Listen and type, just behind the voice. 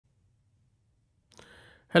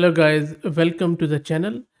Hello guys, welcome to the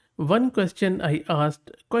channel. One question I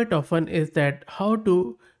asked quite often is that how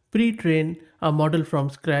to pre-train a model from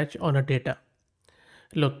scratch on a data.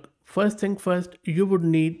 Look, first thing first, you would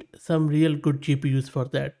need some real good GPUs for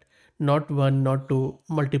that. Not one, not two,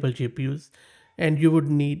 multiple GPUs. And you would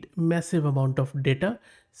need massive amount of data.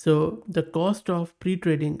 So the cost of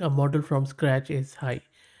pre-training a model from scratch is high.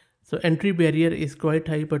 So entry barrier is quite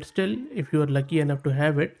high, but still, if you are lucky enough to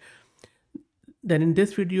have it, then in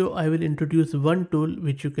this video I will introduce one tool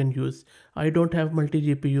which you can use. I don't have multi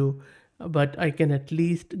GPU, but I can at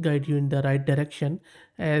least guide you in the right direction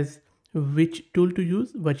as which tool to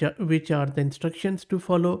use, which are the instructions to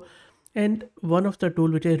follow. And one of the tool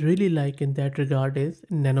which I really like in that regard is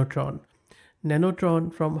Nanotron.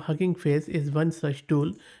 Nanotron from Hugging Face is one such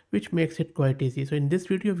tool which makes it quite easy. So in this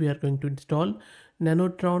video we are going to install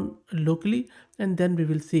Nanotron locally, and then we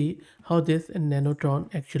will see how this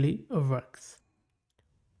Nanotron actually works.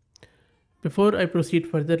 Before I proceed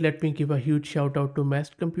further, let me give a huge shout out to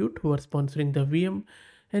Mast Compute who are sponsoring the VM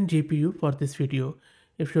and GPU for this video.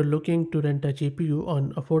 If you're looking to rent a GPU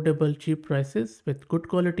on affordable cheap prices with good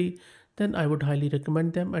quality, then I would highly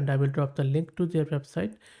recommend them, and I will drop the link to their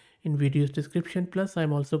website in video's description. Plus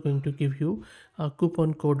I'm also going to give you a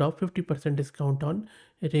coupon code of 50% discount on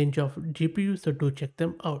a range of GPUs, so do check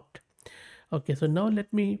them out. Okay, so now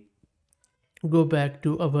let me go back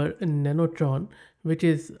to our Nanotron, which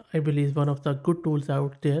is, I believe, one of the good tools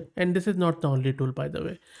out there. And this is not the only tool, by the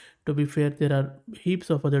way. To be fair, there are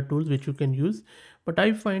heaps of other tools which you can use, but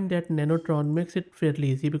I find that Nanotron makes it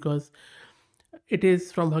fairly easy because it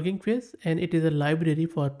is from Hugging Face and it is a library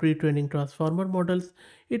for pre-training transformer models.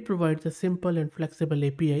 It provides a simple and flexible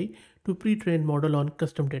API to pre-train model on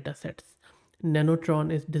custom datasets.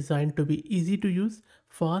 Nanotron is designed to be easy to use,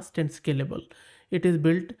 fast and scalable. It is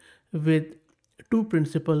built with two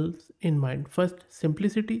principles in mind. First,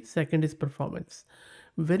 simplicity, second is performance.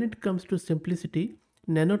 When it comes to simplicity,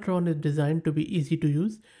 Nanotron is designed to be easy to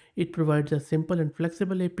use. It provides a simple and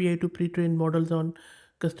flexible API to pre-train models on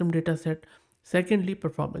custom dataset. Secondly,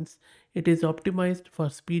 performance. It is optimized for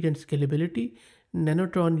speed and scalability.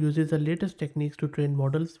 Nanotron uses the latest techniques to train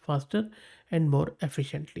models faster and more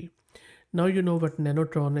efficiently. Now you know what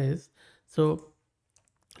Nanotron is. So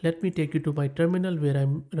let me take you to my terminal where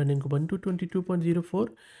I'm running Ubuntu 22.04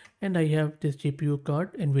 and I have this GPU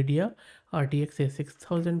card NVIDIA RTX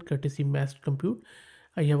A6000 courtesy Mast Compute.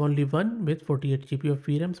 I have only one with 48 GB of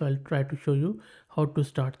VRAM, so I'll try to show you how to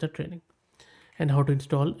start the training and how to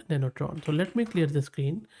install Nanotron. So let me clear the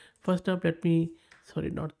screen. First up, let me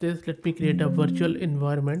create a virtual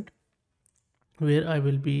environment where I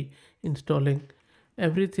will be installing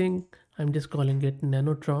everything. I'm just calling it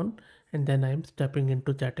Nanotron, and then I'm stepping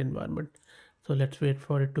into that environment. So let's wait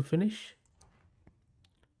for it to finish.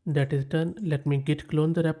 That is done. Let me git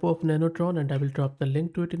clone the repo of Nanotron, and I will drop the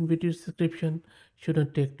link to it in video description.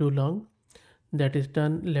 Shouldn't take too long. That is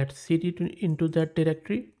done. Let's cd it into that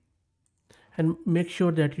directory and make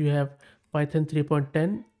sure that you have Python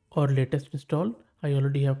 3.10 or latest installed. I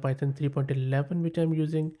already have Python 3.11 which I'm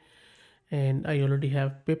using, and I already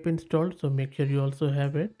have pip installed, so make sure you also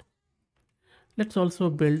have it. Let's also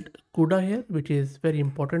build CUDA here, which is very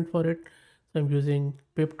important for it. So I'm using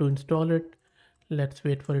pip to install it. Let's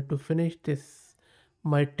wait for it to finish. This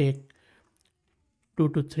might take 2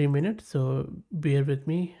 to 3 minutes, so bear with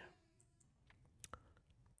me.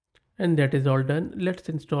 And that is all done. Let's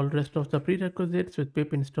install rest of the prerequisites with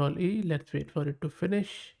pip install e. Let's wait for it to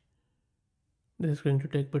finish. This is going to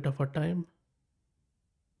take a bit of a time.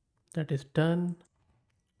 That is done.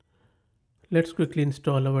 Let's quickly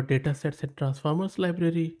install our datasets and transformers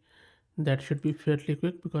library. That should be fairly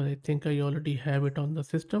quick because I think I already have it on the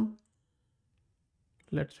system.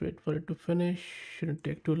 Let's wait for it to finish. Shouldn't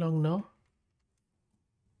take too long now.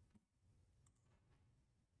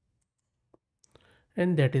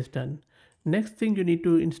 And that is done. Next thing you need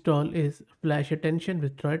to install is Flash Attention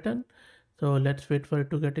with Triton. So let's wait for it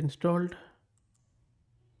to get installed.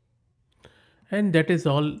 And that is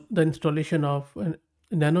all the installation of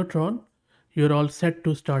Nanotron. You're all set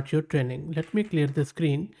to start your training. Let me clear the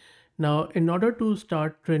screen. Now, in order to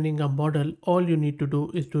start training a model, all you need to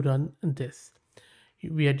do is to run this.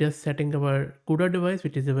 We are just setting our CUDA device,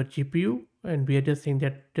 which is our GPU, and we are just saying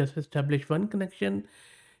that just establish one connection.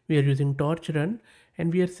 We are using torch run,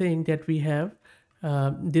 and we are saying that we have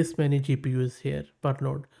this many GPUs here per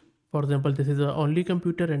node. For example, this is a only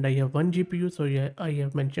computer and I have one GPU, so yeah, I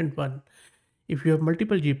have mentioned one. If you have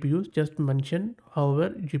multiple GPUs, just mention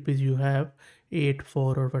however GPUs you have, 8,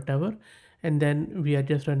 4 or whatever, and then we are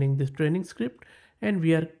just running this training script and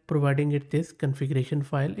we are providing it this configuration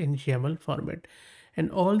file in YAML format.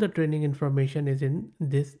 and all the training information is in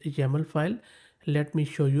this YAML file. Let me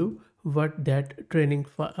show you what that training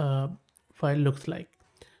file looks like.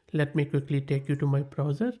 Let me quickly take you to my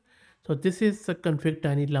browser. So this is the config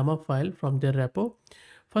tiny llama file from their repo.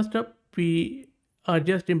 First up, we are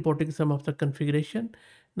just importing some of the configuration.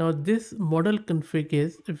 Now this model config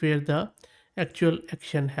is where the actual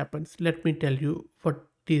action happens. Let me tell you what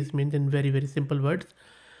these means in very simple words.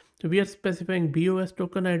 So we are specifying BOS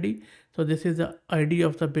token ID. So this is the ID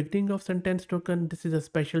of the beginning of sentence token. This is a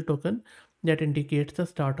special token that indicates the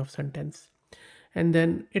start of sentence. And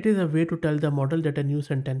then it is a way to tell the model that a new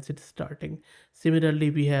sentence is starting.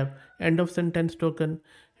 Similarly, we have end of sentence token.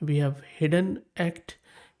 We have hidden act.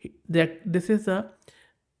 This is a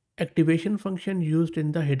activation function used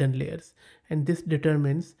in the hidden layers, and this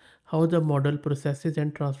determines how the model processes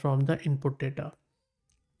and transforms the input data.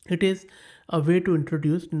 It is a way to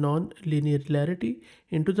introduce non-linearity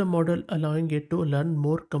into the model, allowing it to learn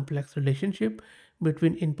more complex relationship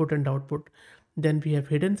between input and output. Then we have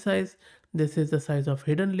hidden size. This is the size of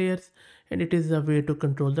hidden layers, and it is a way to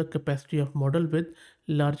control the capacity of model with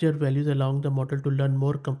larger values, allowing the model to learn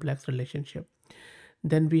more complex relationship.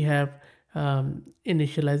 Then we have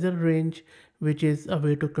initializer range, which is a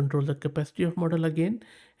way to control the capacity of model again,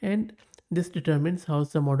 and this determines how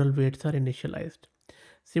the model weights are initialized.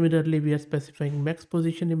 Similarly, we are specifying max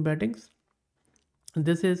position embeddings.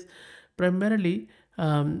 This is primarily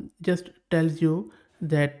just tells you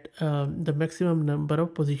that the maximum number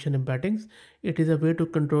of position embeddings. It is a way to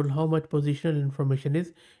control how much positional information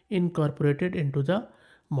is incorporated into the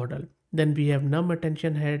model. Then we have num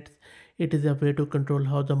attention heads. It is a way to control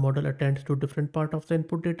how the model attends to different part of the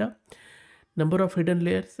input data. Number of hidden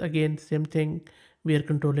layers, again same thing. We are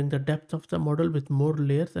controlling the depth of the model with more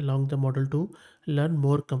layers, allowing the model to learn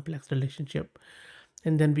more complex relationship.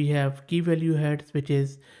 And then we have key value heads, which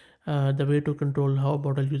is the way to control how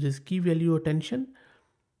model uses key value attention.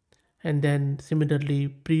 And then similarly,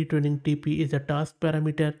 pre-training TP is a task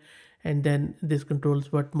parameter, and then this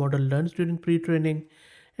controls what model learns during pre-training.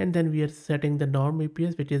 And then we are setting the norm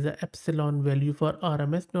APS, which is the epsilon value for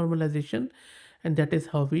RMS normalization, and that is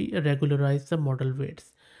how we regularize the model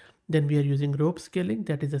weights. Then we are using rope scaling,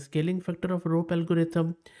 that is a scaling factor of rope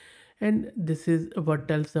algorithm, and this is what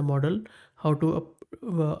tells the model how to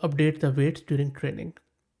update the weights during training.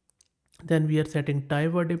 Then we are setting tie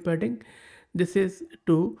word embedding. This is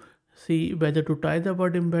to see whether to tie the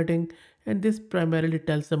word embedding, and this primarily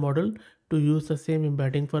tells the model to use the same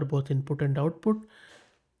embedding for both input and output.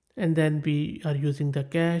 And then we are using the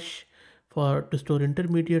cache to store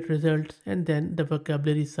intermediate results, and then the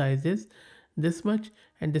vocabulary size is this much,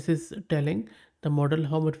 and this is telling the model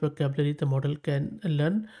how much vocabulary the model can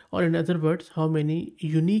learn, or in other words, how many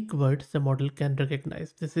unique words the model can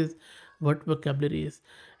recognize. This is what vocabulary is.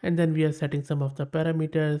 And then we are setting some of the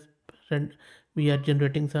parameters, and we are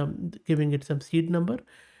generating some, giving it some seed number.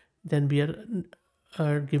 Then we are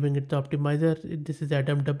giving it the optimizer. This is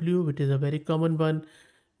Adam W, which is a very common one.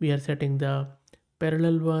 We are setting the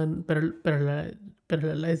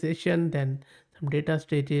parallelization, then some data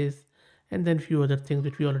stages, and then few other things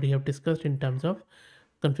which we already have discussed in terms of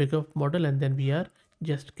config of model, and then we are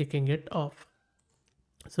just kicking it off.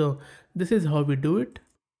 So this is how we do it.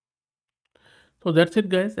 So that's it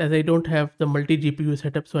guys, as I don't have the multi GPU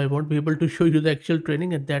setup, so I won't be able to show you the actual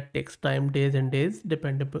training, and that takes time, days and days,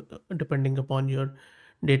 depending upon your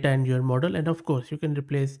data and your model. And of course you can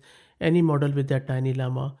replace any model with that tiny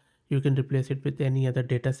llama. You can replace it with any other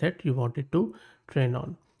data set you want it to train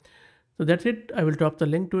on. So that's it. I will drop the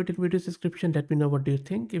link to it in video description. Let me know what do you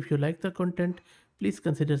think. If you like the content, please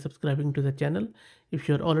consider subscribing to the channel. If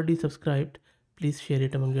you're already subscribed, please share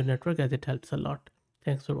it among your network, as it helps a lot.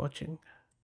 Thanks for watching.